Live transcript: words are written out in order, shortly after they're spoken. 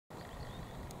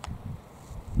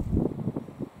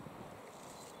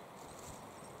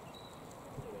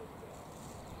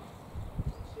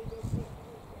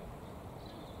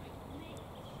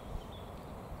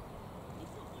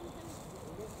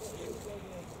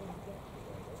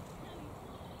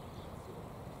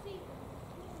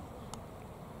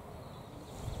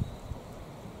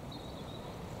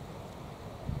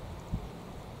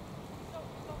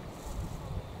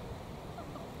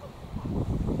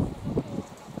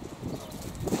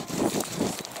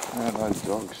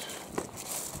Dogs.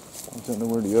 I don't know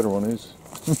where the other one is.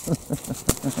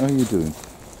 How you doing?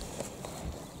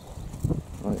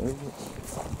 Right,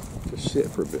 just sit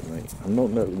for a bit, mate. I'm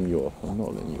not letting you off. I'm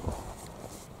not letting you off.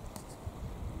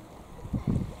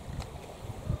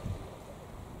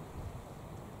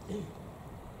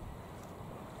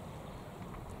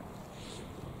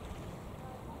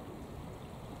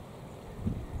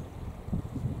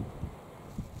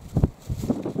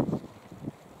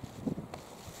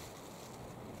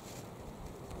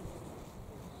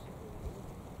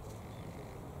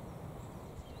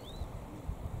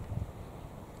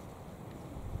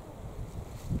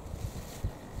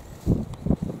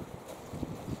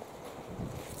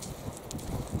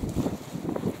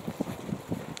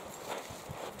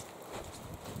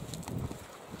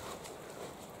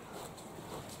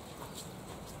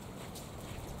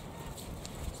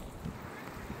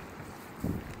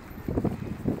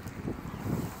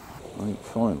 Right,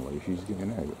 finally she's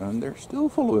getting out, and they're still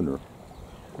following her.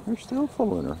 They're still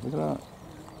following her. Look at that.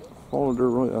 Followed her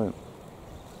right out.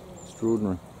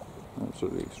 Extraordinary.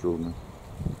 Absolutely extraordinary.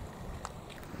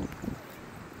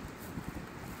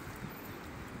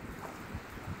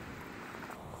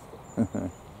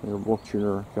 They're watching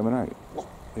her coming out.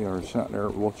 They are sat there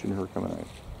watching her coming out.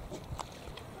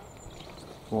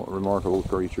 What remarkable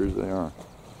creatures they are.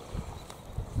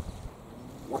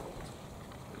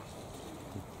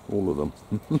 All of them.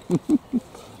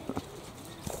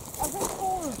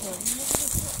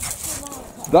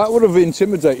 That would have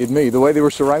intimidated me, the way they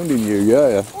were surrounding you,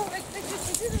 yeah. Well, they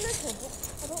didn't listen.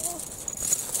 I don't know.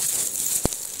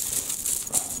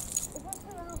 If I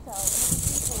put a house out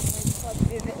and decide to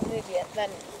be a bit of an idiot, then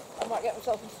I might get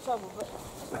myself into trouble. But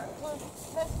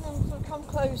letting them sort of come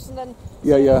close and then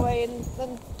swing away and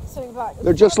then swing back.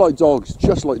 They're just like dogs,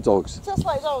 just like dogs. Just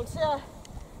like dogs, yeah.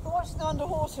 But watching them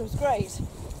underwater was great.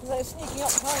 They're sneaking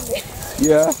up behind me.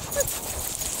 Yeah.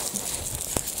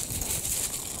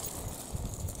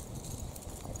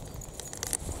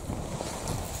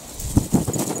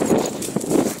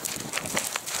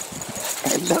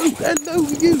 Hello,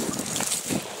 you.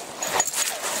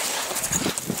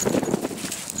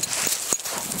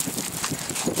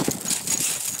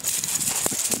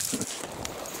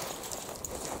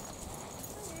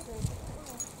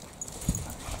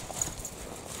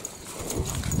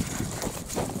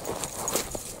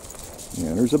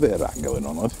 Yeah, there's a bit of that going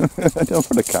on. I don't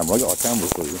for the camera. I got a camera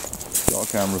for you. Got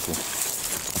a camera for you.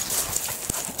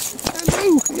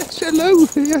 Hello. Yes, hello.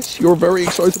 Yes, you're very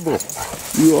excitable.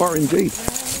 You are indeed.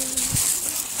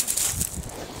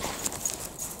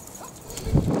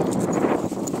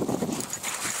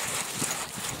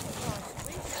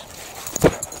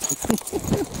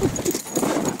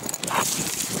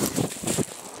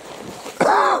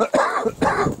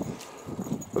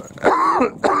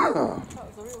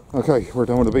 Okay, we're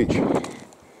done with the beach.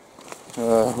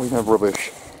 We have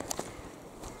rubbish.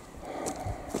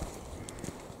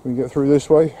 We can get through this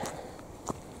way.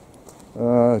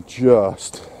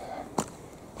 Just.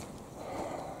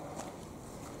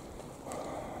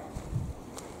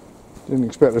 Didn't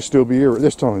expect to still be here at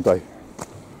this time of day.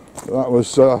 But that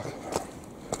was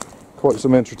quite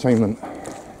some entertainment.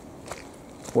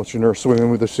 Watching her swimming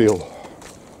with a seal.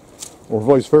 Or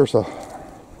vice versa.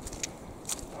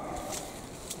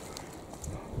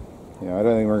 Yeah, I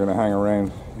don't think we're going to hang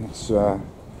around. It's gone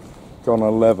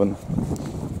 11.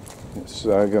 It's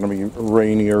going to be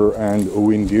rainier and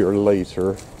windier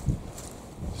later.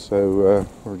 So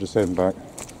we're just heading back.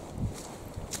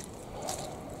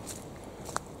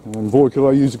 And boy, could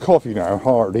I use a coffee now.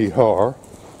 Hardy har.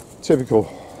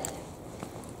 Typical.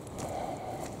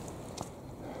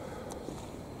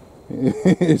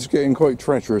 It's getting quite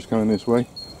treacherous coming this way.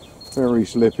 Very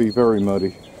slippy, very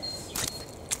muddy.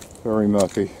 Very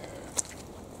mucky.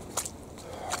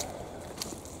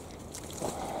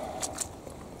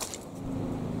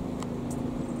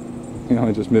 Yeah,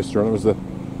 I just missed her. That was the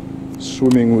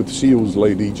swimming with seals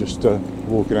lady just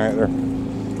walking out there.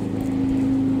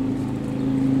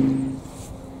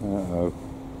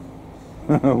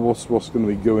 Uh-oh. What's going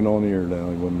to be going on here now,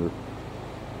 I wonder.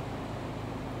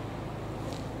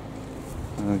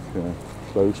 Okay,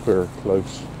 close, very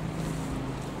close.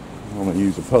 I'm going to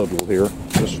use a puddle here.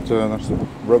 Just that's the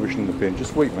rubbish in the bin.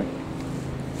 Just wait, mate.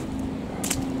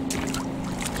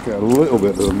 Let's get a little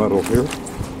bit of the muddle here.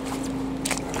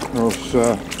 Or else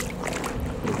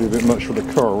it'll be a bit much for the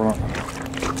car, won't it?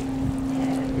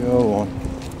 Go on.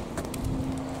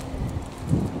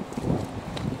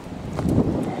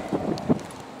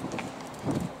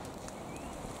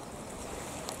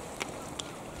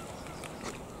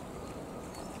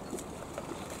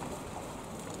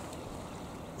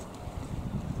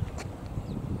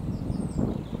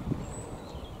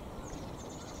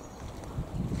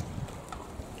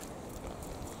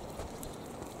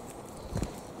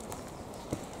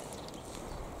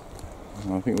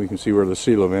 think we can see where the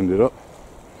seal have ended up.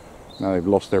 Now they've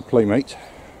lost their playmate.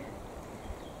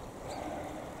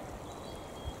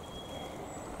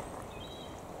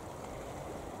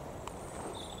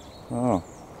 Oh,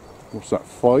 what's that,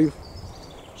 5?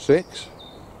 6?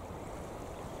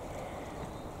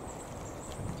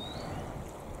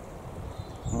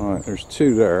 Alright, there's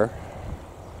 2 there.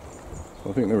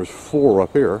 I think there was 4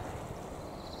 up here.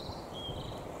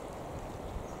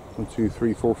 1, 2,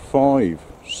 3, 4, 5,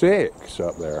 6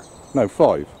 up there. No,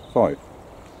 5. 5.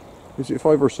 Is it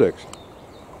 5 or 6?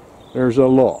 There's a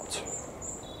lot.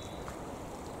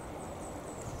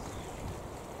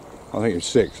 I think it's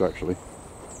 6 actually.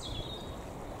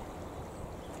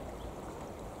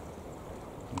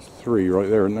 There's 3 right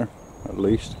there, isn't there? At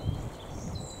least.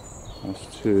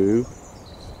 That's 2.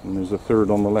 And there's a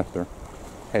 3rd on the left there.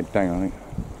 Head down, I think.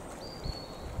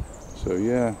 So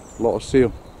yeah, a lot of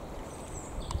seal.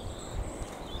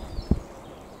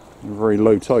 Very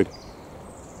low tide.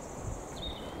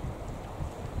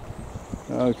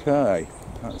 Okay,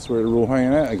 that's where they're all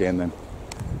hanging out again then.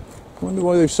 I wonder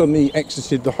why they've suddenly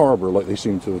exited the harbour like they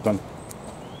seem to have done.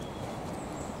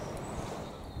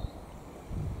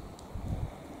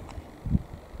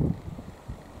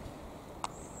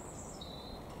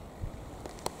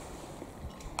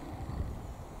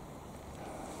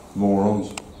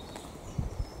 Morons.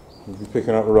 We'll be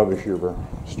picking up the rubbish here, we're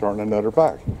starting another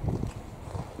back.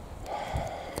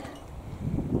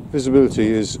 Visibility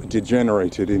is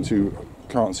degenerated into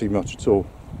can't see much at all.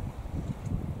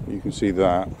 You can see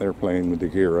that they're playing with the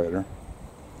gear right there.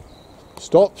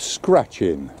 Stop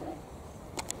scratching.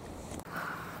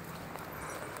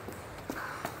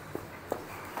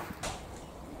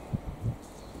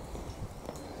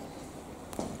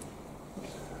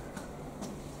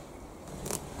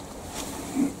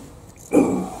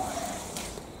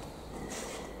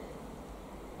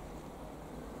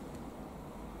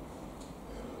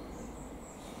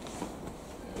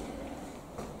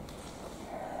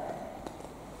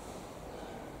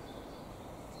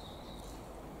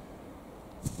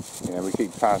 Yeah, we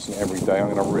keep passing it every day. I'm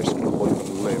going to risk my life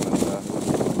and limb and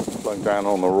float down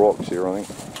on the rocks here, I think.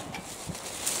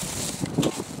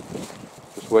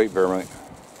 Just wait there, mate.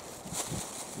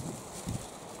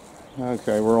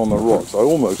 Okay, we're on the rocks. I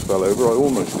almost fell over, I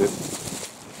almost did.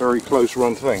 Very close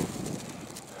run thing.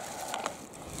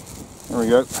 There we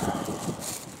go.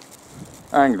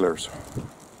 Anglers.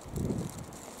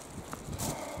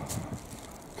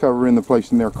 Covering the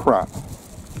place in their crap.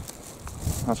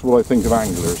 That's what I think of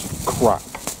anglers. Crap.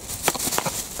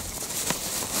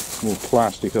 More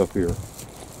plastic up here.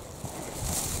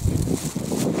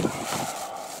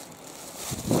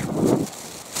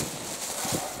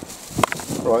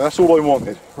 Right, that's all I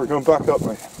wanted. We're going back up,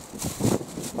 mate.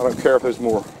 I don't care if there's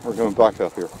more. We're going back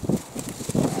up here.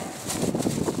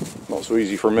 Not so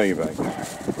easy for me, mate.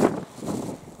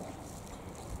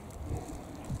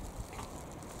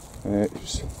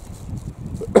 It's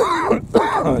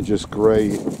just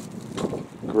grey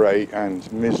and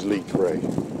mizzly grey.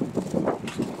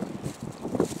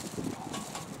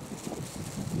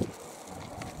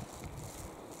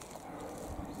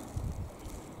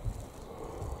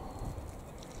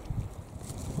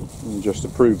 And just to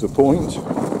prove the point,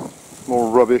 more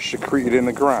rubbish secreted in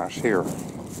the grass here.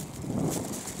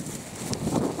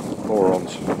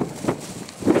 Morons.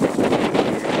 The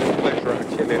pleasure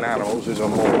of killing animals is a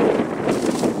moron.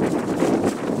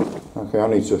 Okay, I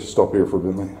need to stop here for a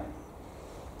bit, mate.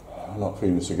 I'm not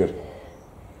feeling so good.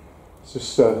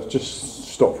 Just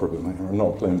stop for a bit, mate. I'm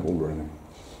not playing ball or anything.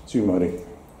 Too muddy.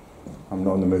 I'm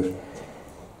not in the mood.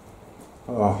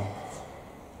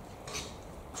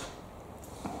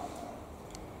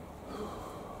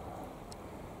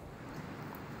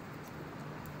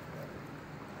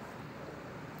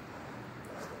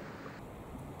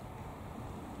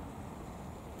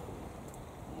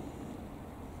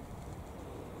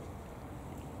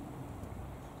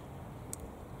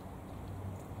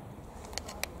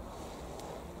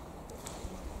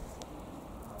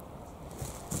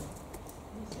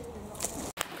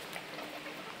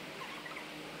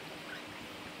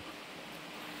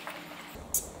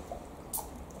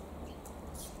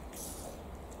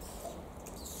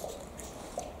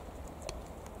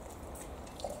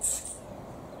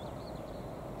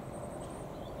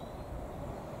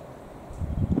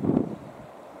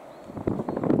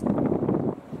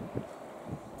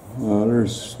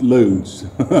 There's loads.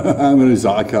 How many is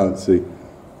that? I can't see.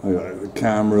 I got the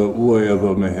camera way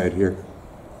above my head here.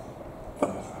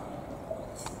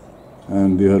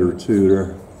 And the other 2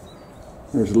 there.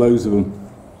 There's loads of them.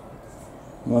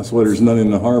 Well, that's why there's none in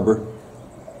the harbour.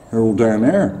 They're all down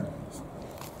there.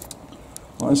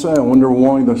 Like I say, I wonder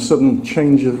why the sudden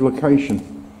change of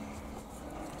location.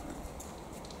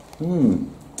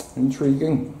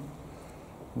 Intriguing.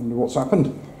 Wonder what's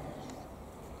happened.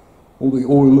 All the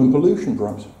oil and pollution,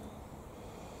 perhaps.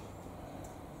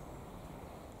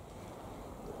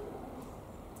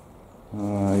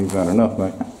 You've had enough,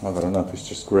 mate. I've had enough. It's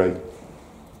just grey.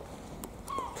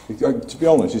 To be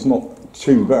honest, it's not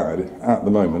too bad at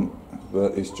the moment,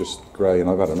 but it's just grey, and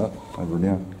I've had enough. I really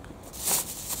have.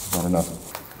 I've had enough.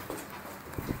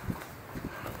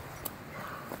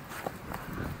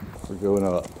 We're going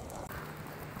up.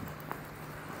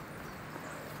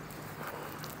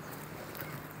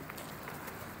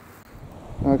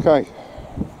 Okay,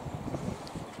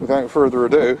 without further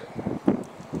ado,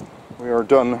 we are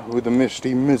done with the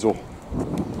Misty Mizzle.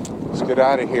 Let's get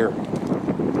out of here.